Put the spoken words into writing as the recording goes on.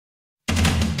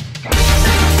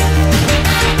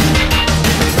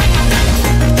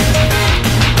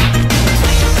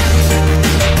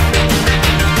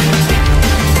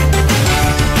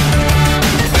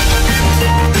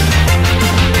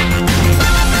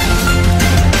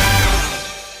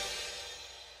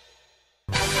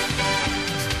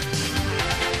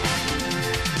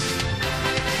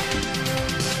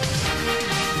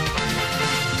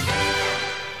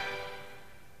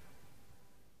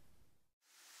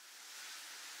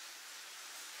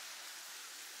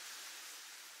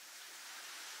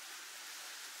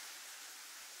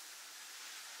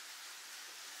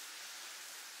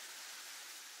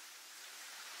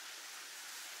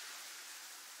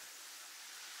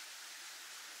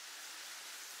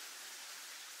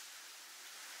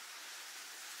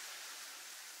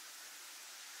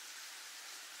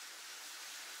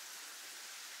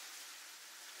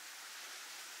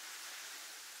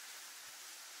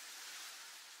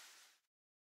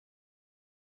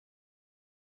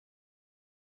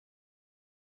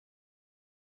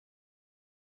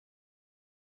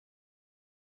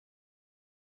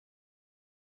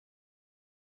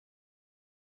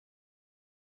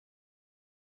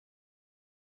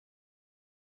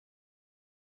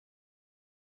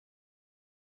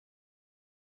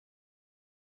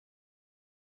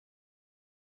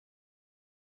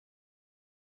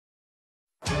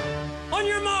On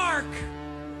your mark.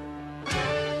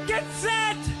 Get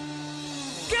set.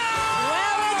 Go!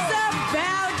 Well, it's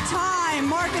about time.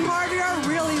 Mark and Harvey are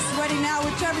really sweating now.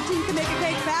 Whichever team can make a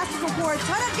cake fastest will pour a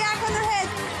ton of gack on their heads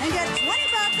and get $20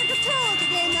 in control of the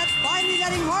game that's finally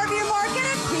letting Harvey and Mark get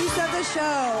a piece of the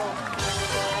show.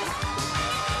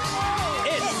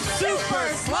 It's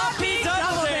Super Sloppy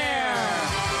Double Dare.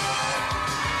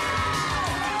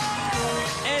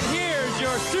 And here's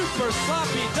your Super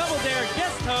Sloppy Double Dare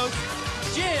guest host,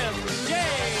 Jim J.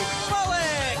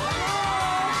 Bullock.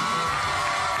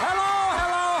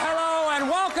 Hello, and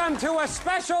welcome to a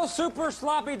special Super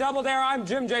Sloppy Double Dare. I'm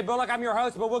Jim J. Bullock. I'm your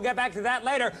host, but we'll get back to that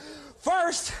later.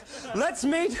 First, let's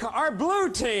meet our blue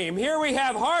team. Here we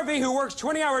have Harvey, who works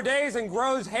 20-hour days and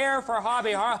grows hair for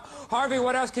hobby. Harvey,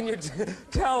 what else can you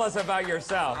tell us about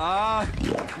yourself?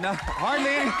 No,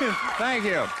 hardly anything. Thank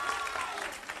you.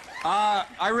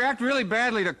 I react really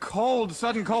badly to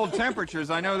sudden cold temperatures.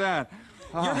 I know that.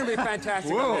 You're going to be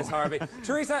fantastic on this, Harvey.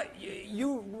 Teresa,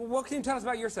 what can you tell us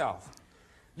about yourself?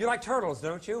 You like turtles,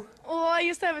 don't you? Well, I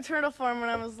used to have a turtle farm when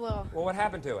I was little. Well, what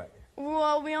happened to it?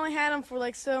 Well, we only had them for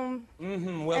like so...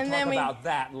 We'll talk about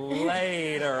that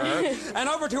later. And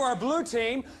over to our blue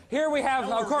team. Here we have,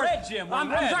 of course... Red, Jim.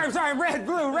 I'm sorry, red,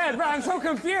 blue, red. I'm so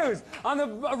confused. On the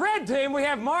red team, we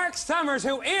have Mark Summers,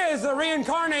 who is the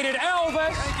reincarnated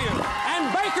Elvis. Thank you.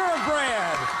 And Baker of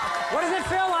Bread. What does it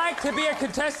feel like to be a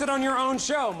contestant on your own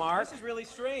show, Mark? This is really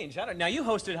strange. Now, you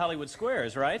hosted Hollywood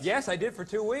Squares, right? Yes, I did for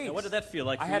 2 weeks. Now, what did that feel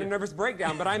like for I had you? a nervous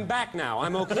breakdown, but I'm back now.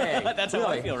 I'm okay. That's how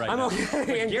I feel right now. I'm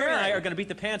okay. And Gary and I are going to beat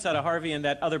the pants out of Harvey and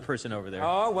that other person over there.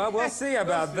 Oh, well, we'll see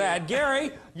about that.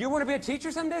 Gary, you want to be a teacher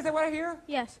someday? Is that what I hear?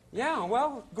 Yes. Yeah,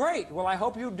 well, great. Well, I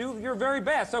hope you do your very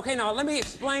best. Okay, now, let me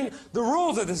explain the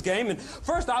rules of this game. And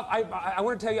first off, I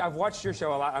want to tell you, I've watched your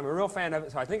show a lot. I'm a real fan of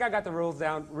it, so I think I got the rules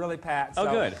down really pat. So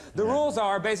oh, good. The rules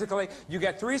are basically you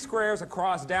get 3 squares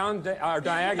across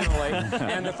diagonally,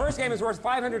 and the first game is worth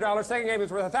 $500, second game is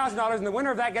worth $1,000, and the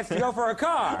winner of that gets to go for a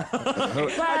car.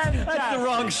 That's the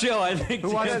wrong show, I think.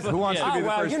 Who wants to be the first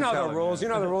well, you know to tell the it? rules. You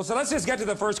know the rules. So let's just get to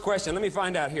the first question. Let me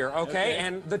find out here, okay?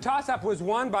 And the toss-up was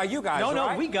won by you guys, No,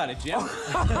 right? we got it, Jim.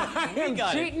 I am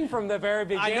cheating from the very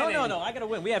beginning. No, I got to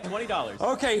win. We have $20.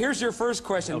 Okay, here's your first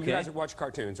question. Okay. You guys watch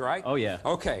cartoons, right? Oh, yeah.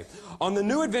 Okay. On the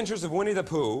New Adventures of Winnie the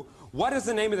Pooh, what is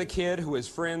the name of the kid who is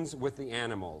friends with the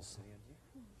animals?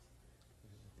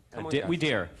 Come on, We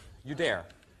dare. You dare.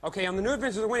 Okay, on the New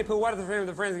Adventures of Winnie the Pooh, what is the name of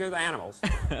the friends with the animals?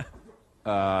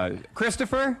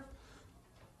 Christopher?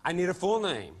 I need a full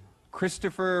name.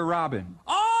 Christopher Robin.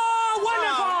 Oh,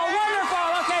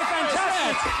 wonderful! Okay,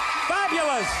 fantastic!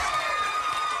 Fabulous!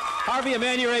 Harvey, a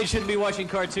man your age shouldn't be watching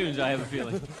cartoons, I have a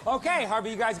feeling. Okay,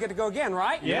 Harvey, you guys get to go again,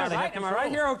 right? Yeah, Am I right? Am I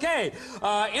right here? Okay.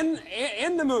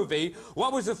 In the movie,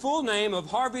 what was the full name of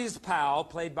Harvey's pal,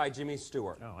 played by Jimmy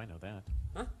Stewart? Oh, I know that.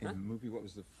 Huh? In the movie, what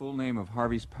was the full name of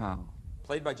Harvey's pal?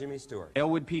 Played by Jimmy Stewart.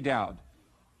 Elwood P. Dowd.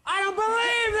 I don't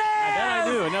believe this! That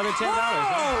I do. Another $10.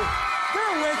 Huh?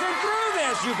 They're whizzing through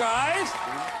this, you guys.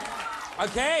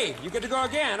 Okay, you get to go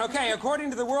again. Okay, according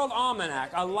to the World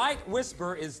Almanac, a light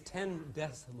whisper is 10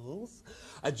 decimals.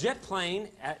 A jet plane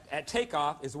at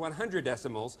takeoff is 100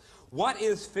 decimals. What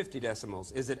is 50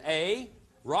 decimals? Is it A,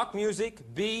 rock music,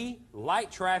 B,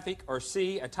 light traffic, or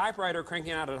C, a typewriter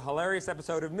cranking out a hilarious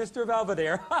episode of Mr.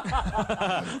 Belvedere?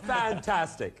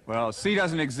 Fantastic. Well, C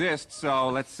doesn't exist, so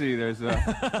let's see. There's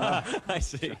a... I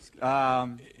see.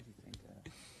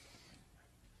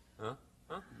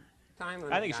 Time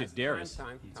limit, I think you guys. should dare us.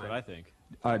 Time. That's what I think.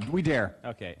 we dare.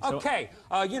 Okay. So, Okay,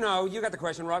 you know, you got the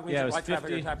question. Rock music, Yeah, it was light traffic, or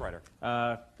 50. typewriter?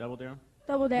 Double dare 'em?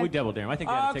 Double dare. We double dare 'em. I think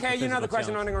we ought to take Okay, the you know the physical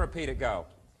question. I'm challenge. going to repeat it.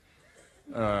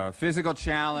 Go. Physical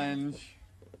challenge.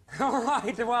 All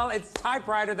right, well, it's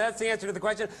typewriter. That's the answer to the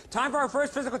question. Time for our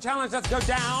first physical challenge. Let's go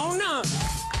down.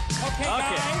 Okay,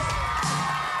 guys.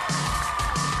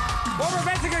 What we're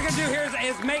basically going to do here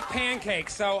is make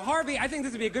pancakes. So, Harvey, I think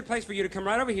this would be a good place for you to come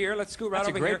right over here. Let's scoot right That's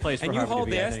a over great here. place for and you Harvey to hold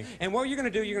be, I this. think. And what you're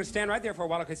going to do, you're going to stand right there for a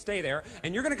while. Okay, stay there.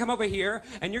 And you're going to come over here,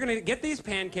 and you're going to get these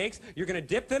pancakes. You're going to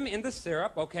dip them in the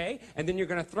syrup, okay? And then you're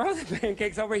going to throw the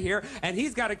pancakes over here, and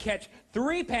he's got to catch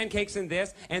 3 pancakes in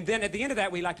this. And then at the end of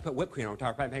that, we like to put whipped cream on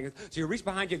top of pancakes. So you reach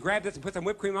behind, you grab this, and put some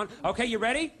whipped cream on. Okay, you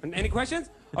ready? Any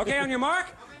questions? Okay, on your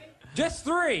mark? Just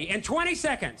 3 in 20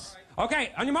 seconds.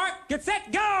 Okay, on your mark, get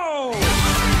set, go!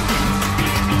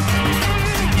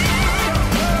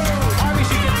 Harvey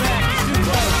should get back. He's too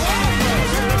close.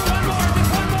 Just one more.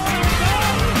 Go!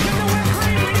 Get the whipped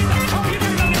cream. We need the... Oh, you're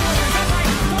going to go. That's right.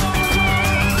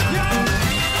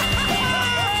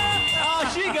 Oh,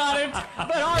 she got it.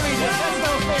 But Harvey, that's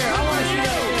no fair. I want to see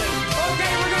that again.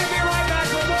 Okay, we're going to be right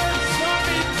back with more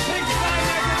sloppy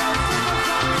pig-style Super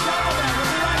Sloppy Double Dare.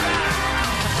 We'll be right back.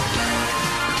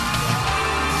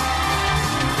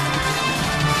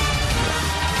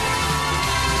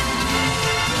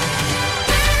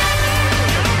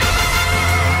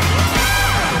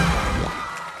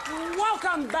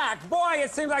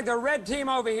 like the red team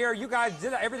over here, you guys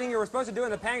did everything you were supposed to do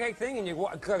in the pancake thing, and you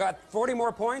got 40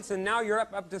 more points, and now you're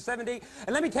up to 70.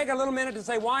 And let me take a little minute to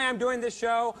say why I'm doing this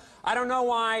show. I don't know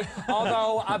why,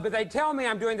 although, but they tell me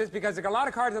I'm doing this because a lot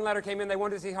of cards and letter came in. They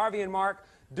wanted to see Harvey and Mark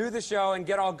do the show and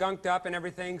get all gunked up and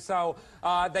everything. So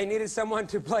they needed someone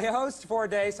to play host for a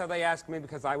day, so they asked me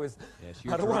because I was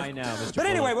you're dry now, Mr. But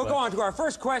anyway, Bullock, we'll go on to our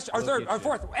first question, or third, or you.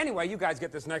 fourth. Anyway, you guys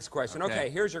get this next question. Okay,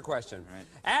 here's your question. Right.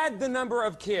 Add the number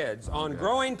of kids on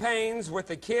Growing Pains with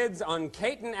the kids on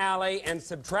Caton Alley and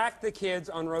subtract the kids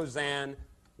on Roseanne.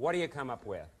 What do you come up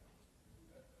with?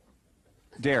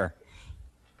 Dare.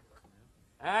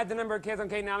 Add the number of kids on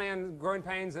Caton Alley and Growing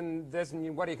Pains and this,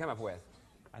 and what do you come up with?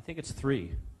 I think it's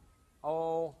 3.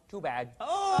 Oh, too bad.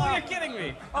 Oh, you're kidding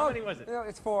me. How many was it? No,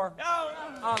 it's 4. Oh,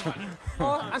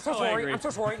 I'm so sorry. angry. I'm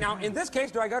so sorry. Now, in this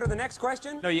case, do I go to the next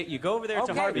question? no, you go over there to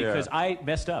Okay. Harvey Yeah. because I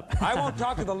messed up. I won't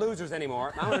talk to the losers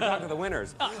anymore. I want to talk to the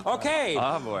winners. Okay.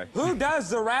 Oh, boy. Who does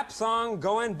the rap song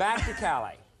Going Back to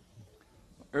Cali?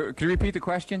 Can you repeat the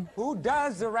question? Who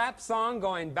does the rap song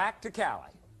Going Back to Cali?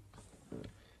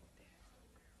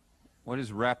 What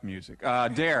is rap music?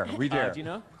 Dare. We dare. Do you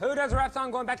know? Who does the rap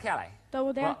song Going Back to Cali?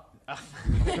 Double Dare.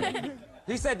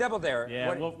 He said Double Dare. Yeah,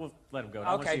 What- we'll let him go.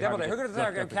 I wanna Okay, see Double Harvey Dare. Who get does the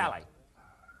fucked rap up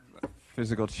Cali?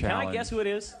 Physical again. Can challenge. I guess who it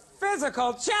is?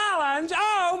 Physical Challenge.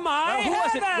 Oh my who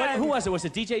was it? heavens! Who was it? Was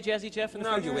it DJ Jazzy Jeff? In the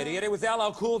No, figure? you idiot. It was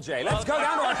LL Cool J. Let's go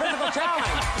down to our physical challenge.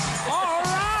 All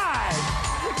right.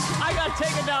 I got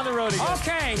taken down the road again.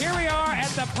 Okay, here we are at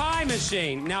the pie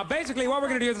machine. Now, basically, what we're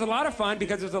going to do is a lot of fun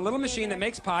because there's a little machine that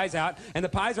makes pies out, and the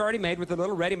pies are already made with a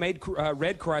little ready-made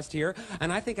red crust here.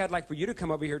 And I think I'd like for you to come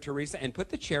over here, Teresa, and put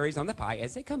the cherries on the pie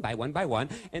as they come by one by one.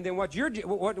 And then what you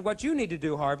need to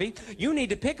do, Harvey, you need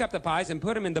to pick up the pies and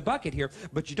put them in the bucket here.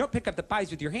 But you don't pick up the pies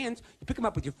with your hands. You pick them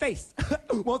up with your face.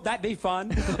 Won't that be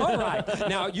fun? All right.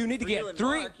 Now, you need to get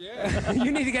 3.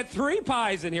 You need to get 3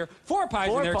 pies in here. 4 pies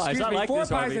in 4 there. pies. Excuse I me. like 4 this,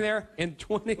 pies Harvey. in there in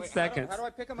 20 seconds. How do I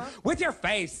pick them up? With your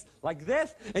face, like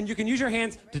this, and you can use your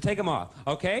hands to take them off.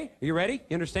 Okay? Are you ready?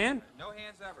 You understand? No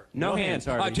hands ever. No, No hands,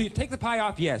 Harvey. Do you take the pie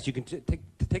off? Yes, you can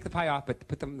take the pie off, but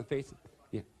put them in the face.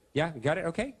 Yeah, yeah, you got it.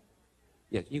 Okay.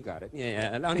 Yes, you got it.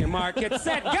 Yeah, and on your mark, get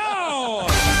set, go!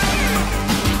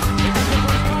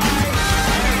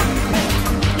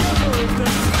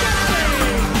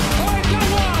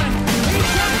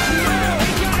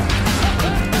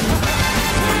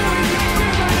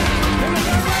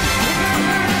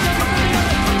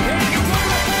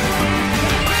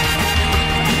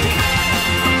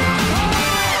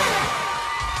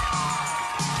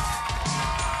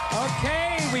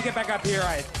 Okay, we get back up here,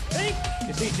 I think.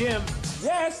 You see, Jim,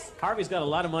 Yes, Harvey's got a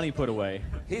lot of money put away.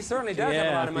 he certainly does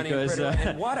have a lot of money. because,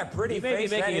 and what a pretty he may be face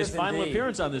that making his is final indeed.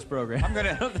 appearance on this program. I'm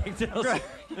gonna, I don't think they'll-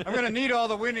 I'm gonna need all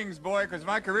the winnings, boy, because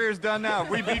my career's done now.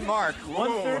 We beat Mark.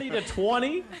 130 to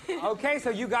 20. Okay, so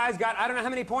you guys got, I don't know how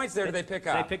many points there did they pick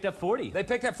up? They picked up 40. They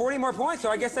picked up 40 more points, so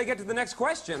I guess they get to the next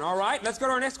question. All right, let's go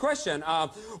to our next question.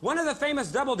 One of the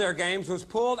famous Double Dare games was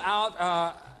pulled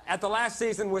out at the last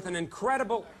season with an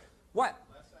incredible... What?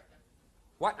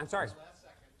 What? I'm sorry.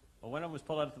 Well, one of them was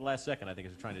pulled out at the last second, I think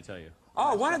is trying to tell you.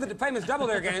 Oh, one of the famous Double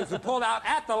Dare games was pulled out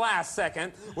at the last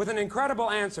second with an incredible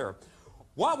answer.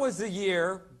 What was the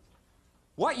year...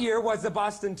 What year was the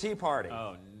Boston Tea Party?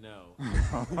 Oh, no.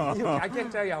 I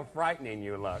can't tell you how frightening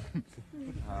you look.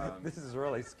 This is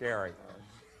really scary.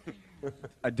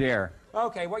 A dare.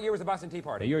 Okay, what year was the Boston Tea Now,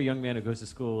 Party? you're a young man who goes to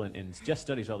school and just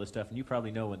studies all this stuff, and you probably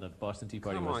know when the Boston Tea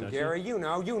Party Come was, on, don't Gary. You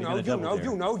know, you know, gonna you double know, dare.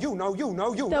 you know, you know, you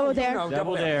know, you know, Double you dare. know.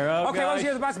 Double dare. Oh, Okay, what was gosh. the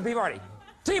year of the Boston Tea Party?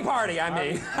 Tea Party, I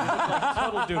mean.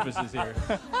 Total doofuses here.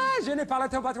 Ah, je n'ai pas le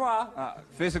temps pour toi.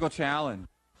 Physical challenge.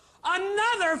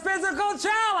 Another physical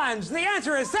challenge. The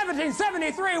answer is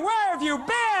 1773. Where have you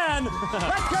been?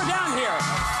 Let's go down here.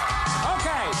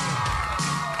 Okay.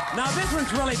 Now, this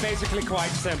one's really basically quite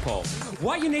simple.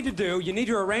 What you need to do, you need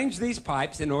to arrange these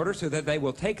pipes in order so that they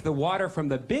will take the water from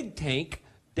the big tank,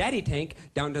 daddy tank,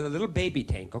 down to the little baby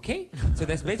tank, okay? So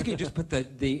that's basically just put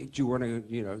you want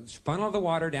to, funnel the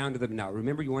water down to the, now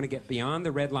remember you want to get beyond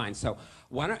the red line. So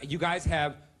why don't, you guys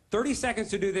have 30 seconds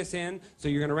to do this in, so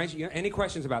you're going to arrange, any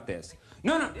questions about this?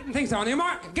 No, didn't think so. On your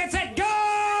mark, get set, go!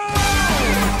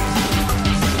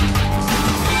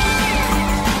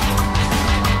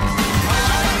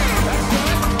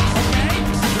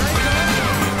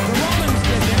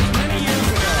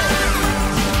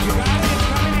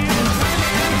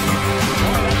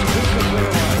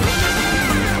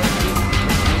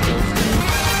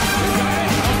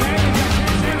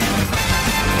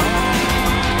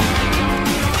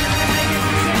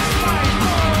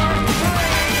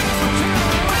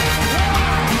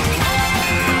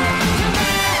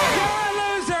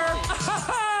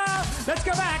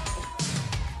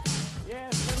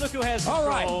 Look who has All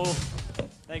right. control.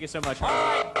 Thank you so much. All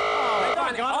right.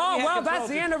 Oh, well, that's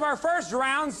the end of our first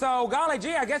round, so golly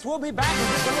gee, I guess we'll be back with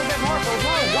just a little bit more for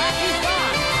more wacky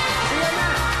fun. See you in a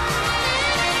minute.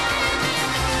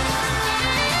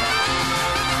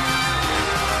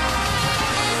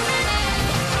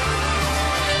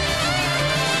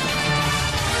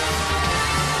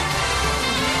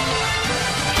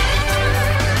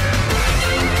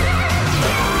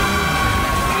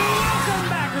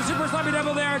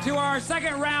 To our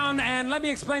second round, and let me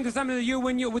explain to something to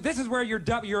you. This is where your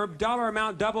dollar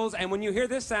amount doubles, and when you hear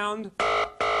this sound,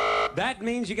 that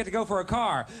means you get to go for a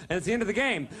car, and it's the end of the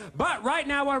game. But right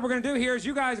now, what we're going to do here is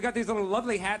you guys got these little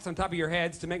lovely hats on top of your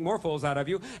heads to make more fools out of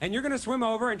you, and you're going to swim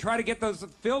over and try to get those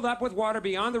filled up with water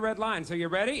beyond the red line. So you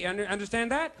ready? Understand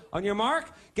that? On your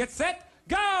mark, get set,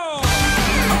 go!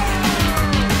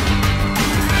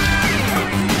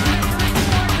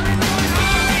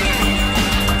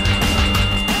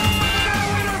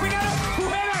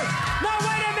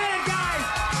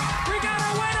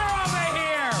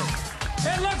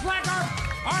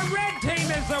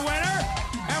 The winner,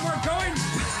 and we're going.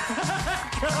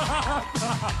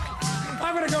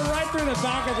 I'm going to go right through the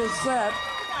back of this set.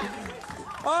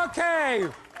 Okay.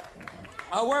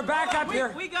 We're back up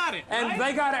here. We got it. And right?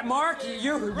 They got it. Mark,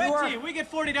 you are. Team, we get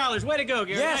 $40. Way to go,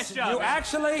 Gary. Yes, nice job, you man.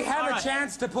 actually have a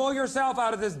chance to pull yourself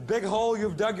out of this big hole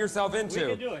you've dug yourself into.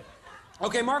 We can do it.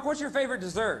 Okay, Mark, what's your favorite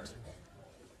dessert?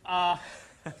 My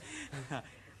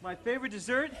favorite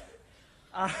dessert?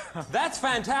 That's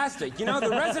fantastic. You know, the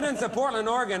residents of Portland,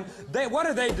 Oregon,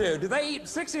 what do? Do they eat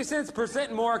 60 cents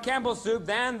 % more Campbell's soup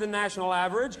than the national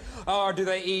average? Or do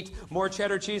they eat more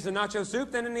cheddar cheese and nacho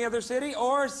soup than any other city?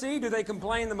 Or C, do they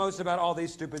complain the most about all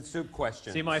these stupid soup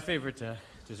questions? See, my favorite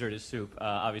dessert is soup.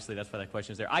 Obviously, that's why that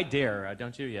question is there. I dare,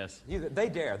 don't you? Yes. They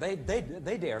dare. They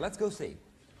dare. Let's go see.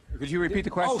 Could you repeat the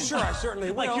question? Oh, sure, I certainly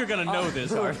will. Like you're going to know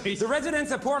this, Harvey. The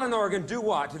residents of Portland, Oregon do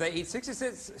what? Do they eat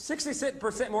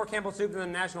 60% more Campbell soup than the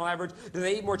national average? Do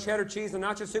they eat more cheddar cheese and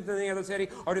nacho soup than any other city?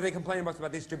 Or do they complain most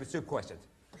about these stupid soup questions?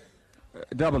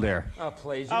 Double dare. Oh,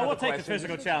 please. We'll take the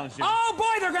physical challenge, Jim. Oh,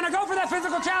 boy, they're going to go for that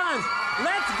physical challenge.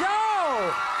 Let's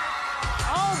go.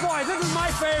 Oh, boy, this is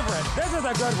my favorite. This is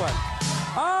a good one.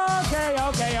 Okay.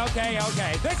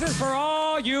 This is for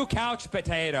all you couch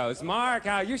potatoes. Mark,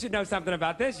 you should know something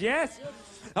about this, yes?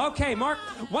 Okay, Mark,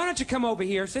 why don't you come over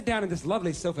here, sit down in this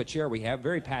lovely sofa chair we have,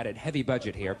 very padded, heavy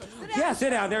budget here. Yeah,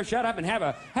 sit down there, shut up, and have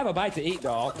a bite to eat,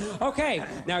 doll. Okay,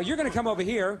 now you're going to come over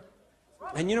here,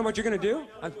 and you know what you're going to do?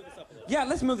 Yeah,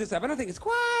 let's move this up. I don't think it's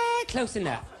quite close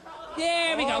enough.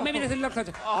 There we go. Maybe that's a little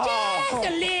closer. Just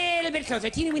a little bit closer.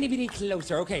 Teeny weeny bitty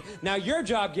closer. Okay. Now your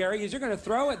job, Gary, is you're going to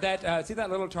throw at that. See that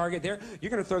little target there?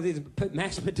 You're going to throw these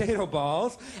mashed potato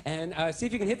balls and see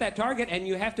if you can hit that target. And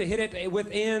you have to hit it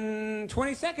within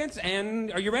 20 seconds. And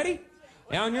are you ready?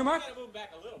 Yeah, on your mark.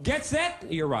 Get set.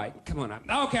 You're right. Come on up.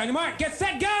 Okay, on your mark. Get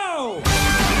set. Go.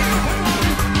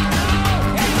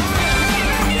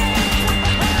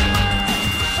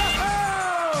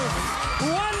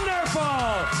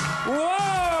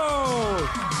 Whoa!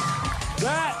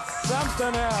 That's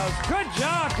something else. Good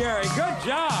job, Gary. Good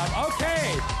job.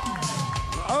 Okay.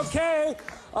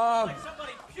 Like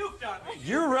somebody puked on me.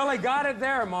 You really got it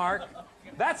there, Mark.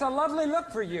 That's a lovely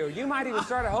look for you. You might even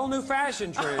start a whole new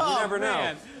fashion trend. You never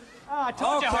know. I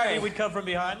told you, Harvey, we'd come from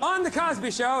behind. On The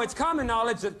Cosby Show, it's common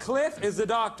knowledge that Cliff is the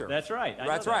doctor. That's right.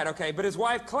 That's right, okay. But his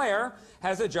wife, Claire,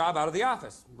 has a job out of the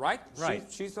office, right? Right.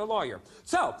 She's a lawyer.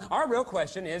 So, our real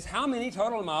question is, how many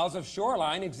total miles of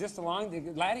shoreline exist along the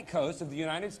Atlantic coast of the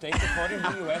United States according to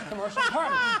the U.S. Commercial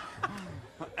Department?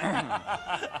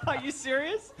 Are you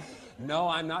serious? No,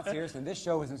 I'm not serious, and this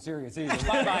show isn't serious either.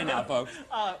 Bye-bye now, folks.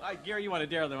 Gary, you want to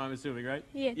dare them, I'm assuming, right?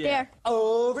 Yeah, dare.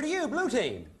 Over to you, blue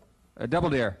team. Double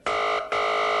dare.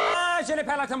 Je n'ai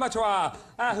pas la tombatoire.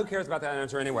 Who cares about that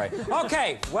answer anyway?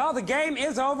 Okay, well, the game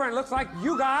is over, and it looks like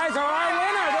you guys are our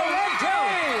winner, the red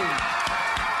team.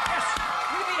 Yes,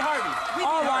 we beat Harvey.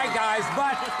 All right, guys,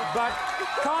 but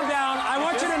calm down. I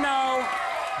want you to know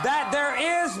that there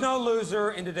is no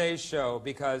loser in today's show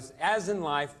because, as in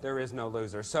life, there is no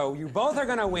loser. So you both are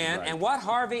going to win, and what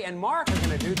Harvey and Mark are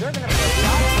going to do, they're going to play the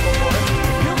obstacle course. You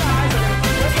guys are going to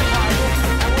flip the puzzle,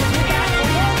 and we'll be back with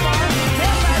more fun,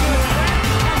 more fabulous friends,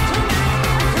 and 2 minutes and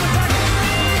 2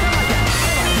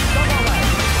 seconds. Come on, guys.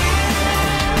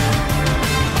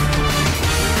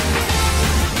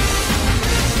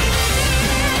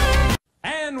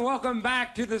 And welcome back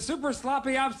back to the super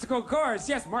sloppy obstacle course.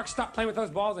 Yes, Mark, stop playing with those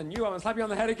balls, and I'm going to slap you on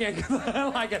the head again because I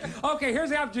like it. Okay, here's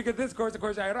the object of this course. Of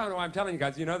course, I don't know why I'm telling you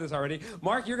guys. You know this already.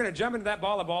 Mark, you're going to jump into that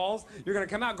ball of balls. You're going to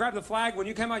come out, grab the flag. When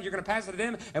you come out, you're going to pass it to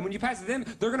them, and when you pass it to them,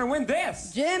 they're going to win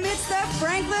this. Jim, it's the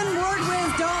Franklin Word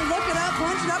Whiz. Don't look it up.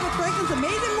 Punch it up with Franklin's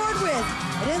amazing Word Whiz.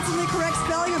 An instantly correct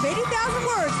spelling of 80,000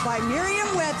 words by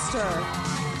Merriam-Webster.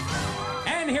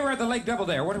 And here we're at the Lake Double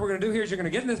there. What we're going to do here is you're going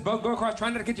to get in this boat, go across, try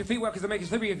not to get your feet wet because it'll make you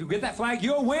slippery. If you get that flag,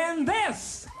 you'll win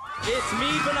this. It's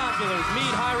Meade Binoculars.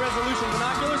 Meade high-resolution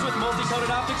binoculars with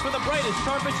multi-coated optics for the brightest,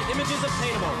 sharpest images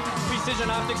obtainable. Precision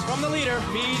optics from the leader,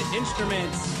 Meade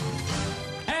Instruments.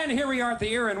 And here we are at the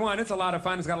ear in one. It's a lot of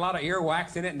fun. It's got a lot of ear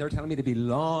wax in it, and they're telling me to be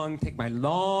long, take my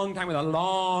long time with the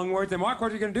long words. And Mark,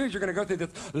 what you're going to do is you're going to go through this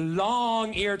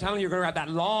long ear tunnel. You're going to grab that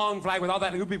long flag with all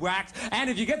that loopy wax. And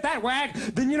if you get that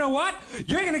wax, then you know what?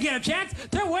 You're going to get a chance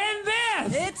to win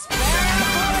this. It's Barry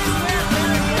Boys Wear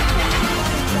Quality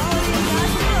and over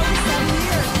 7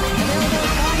 years. Available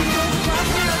at Tommy stores across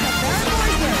America. Barry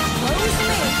Boys Wear. Clothes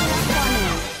made for funny.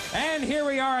 And here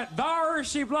we are at There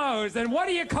She Blows. And what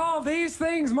do you call these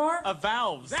things, Mark?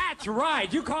 Valves. That's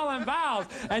right. You call them valves.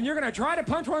 And you're going to try to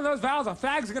punch one of those valves. A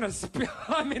flag's going to spew.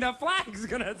 A flag's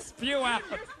going to spew out.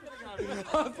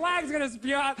 A flag's going to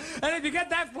spew out. And if you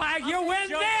get that flag, you'll win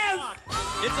this.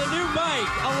 It's a new bike,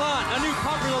 Elan, a new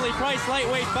popularly priced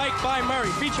lightweight bike by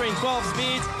Murray, featuring 12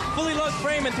 speeds, fully lugged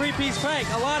frame and 3-piece crank.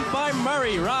 Elan by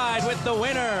Murray. Ride with the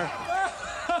winner.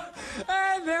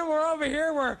 And then we're over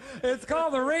here where it's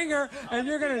called the ringer, and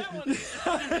you're gonna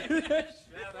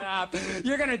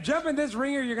you're gonna jump in this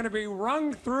ringer. You're gonna be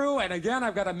rung through, and again,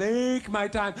 I've got to make my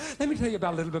time. Let me tell you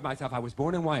about a little bit myself. I was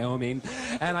born in Wyoming,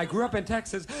 and I grew up in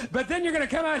Texas. But then you're gonna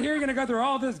come out here. You're gonna go through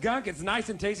all this gunk. It's nice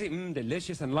and tasty,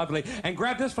 delicious and lovely. And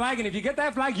grab this flag, and if you get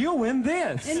that flag, you'll win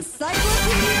this.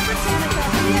 Encyclopedia Britannica.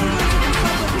 From the editors of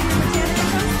Encyclopedia Britannica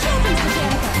comes Children's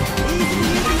Britannica. Easy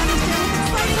to use and understand with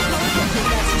exciting color pictures.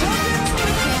 That's Children's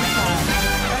Britannica.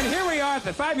 And here we are at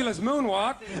the fabulous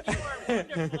moonwalk.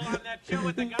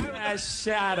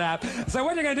 Shut up. So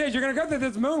what you're going to do is you're going to go through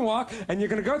this moonwalk, and you're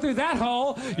going to go through that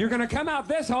hole. You're going to come out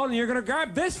this hole, and you're going to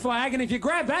grab this flag. And if you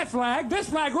grab that flag, this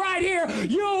flag right here,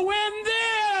 you'll win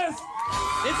this.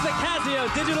 It's the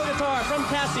Casio digital guitar from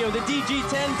Casio. The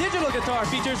DG10 digital guitar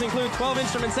features include 12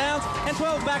 instrument sounds and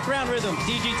 12 background rhythms.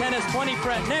 DG10 has 20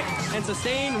 fret neck and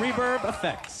sustained reverb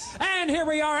effects. And here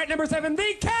we are at number 7,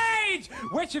 the cage,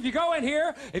 which if you go in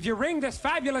here, if you ring this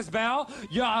fabulous bell,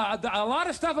 a lot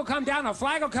of stuff will come down, a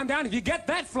flag will come down. If you get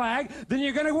that flag, then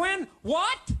you're going to win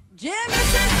what? Jim,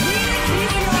 it's a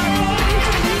VCR.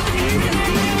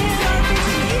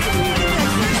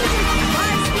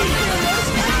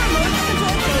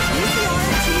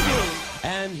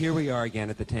 And here we are again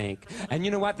at the tank. And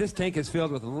you know what? This tank is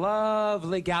filled with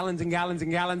lovely gallons and gallons and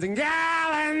gallons and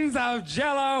gallons of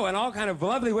Jell-O and all kind of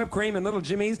lovely whipped cream and little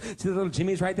Jimmies. See the little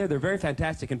Jimmies right there? They're very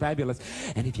fantastic and fabulous.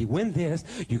 And if you win this,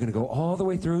 you're going to go all the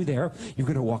way through there. You're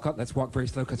going to walk up. Let's walk very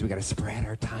slow because we got to spread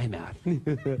our time out.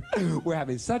 We're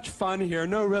having such fun here.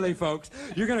 No, really, folks.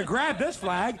 You're going to grab this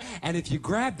flag. And if you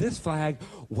grab this flag,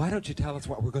 why don't you tell us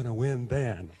what we're going to win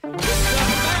then?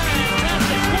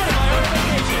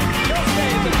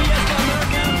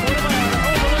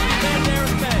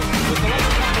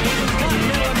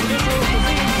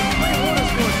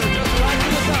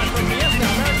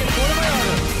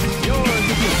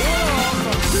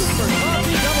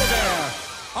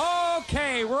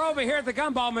 Okay, we're over here at the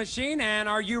gumball machine, and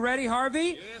are you ready,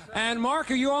 Harvey? Yes, and Mark,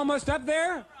 are you almost up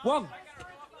there? Well,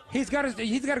 he's got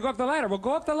to go up the ladder. Well,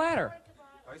 go up the ladder.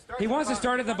 He wants to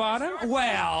start at the bottom?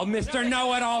 Well, Mr.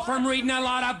 Know-It-All from reading a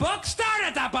lot of books, start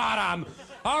at the bottom.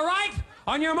 All right,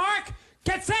 on your mark,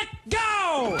 get set,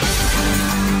 go!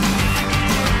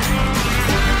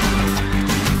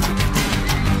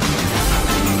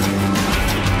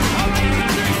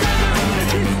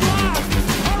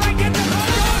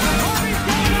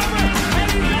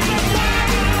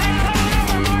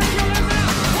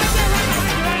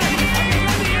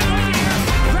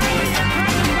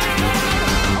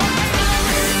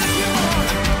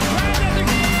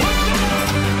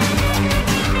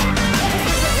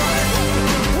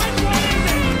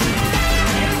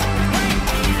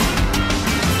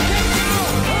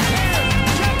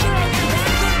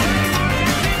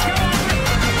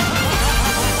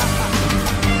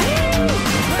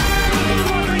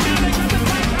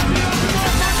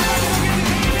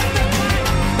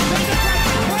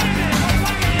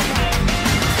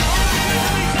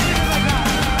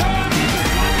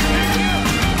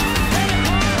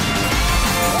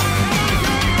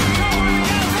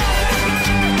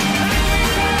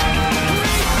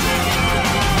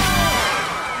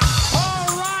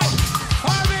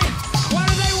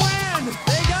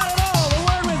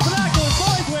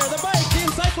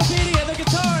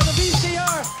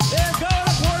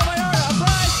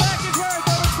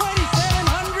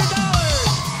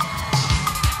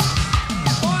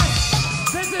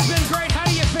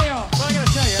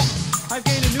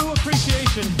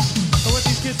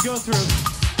 go through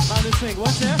on this thing.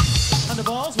 What's there? On the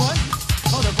balls, what?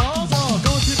 Oh, the balls? Oh,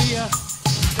 going through the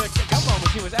gumball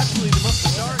machine was absolutely the most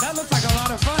bizarre. That looks like a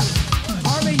lot of fun.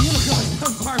 Harvey, you look like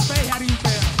some parfait. How do you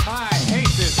feel? I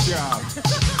hate this job.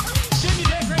 Jim, you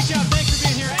did a great job. Thanks for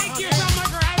being here. Thank you so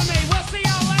much for having me. We'll see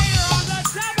y'all later on the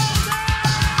Double Dare!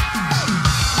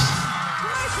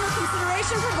 Promotional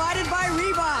consideration provided by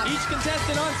Reebok. Each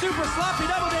contestant on Super Sloppy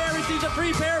Double Dare receives a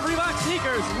free pair of Reebok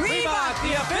sneakers. Reebok,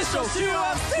 the official shoe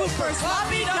of Super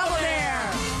Sloppy Double Dare.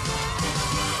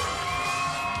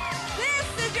 This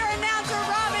is your announcer,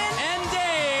 Robin. And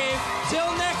Dave, till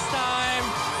next time.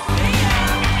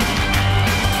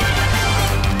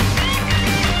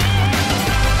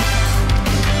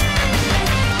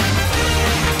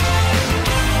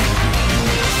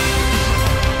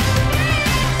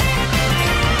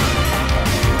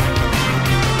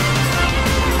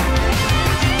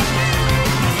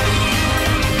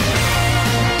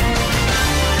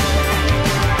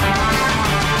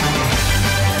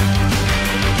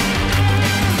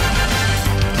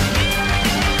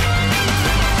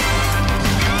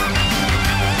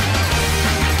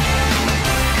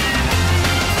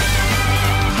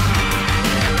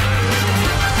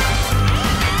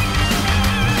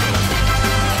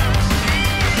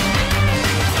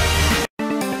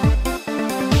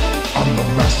 I'm the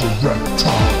master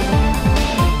reptile.